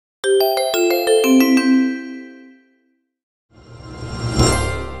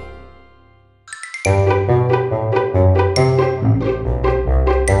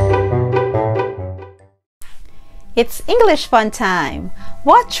It's English fun time!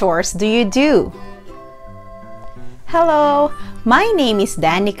 What chores do you do? Hello, my name is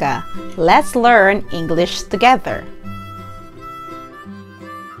Danica. Let's learn English together.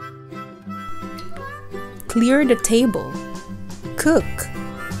 Clear the table. Cook.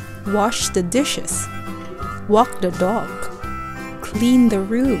 Wash the dishes. Walk the dog. Clean the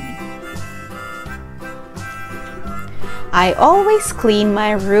room. I always clean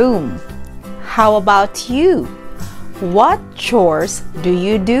my room. How about you? What chores do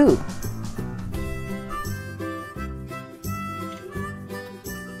you do?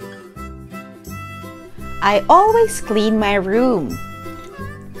 I always clean my room.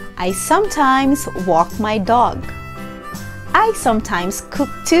 I sometimes walk my dog. I sometimes cook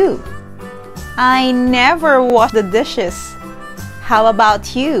too. I never wash the dishes. How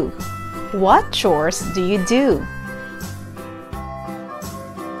about you? What chores do you do?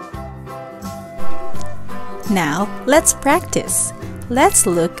 Now, let's practice. Let's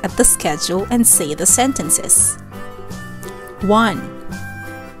look at the schedule and say the sentences. 1.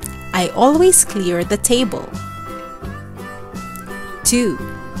 I always clear the table. 2.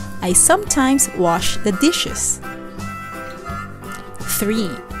 I sometimes wash the dishes. 3.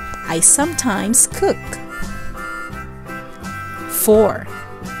 I sometimes cook. 4.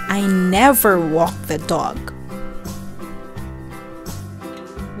 I never walk the dog.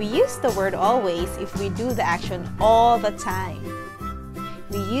 We use the word always if we do the action all the time.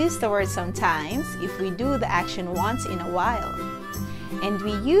 We use the word sometimes if we do the action once in a while. And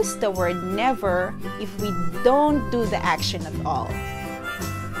we use the word never if we don't do the action at all.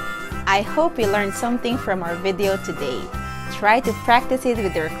 I hope you learned something from our video today. Try to practice it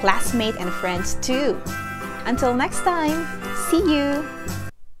with your classmates and friends too. Until next time, see you!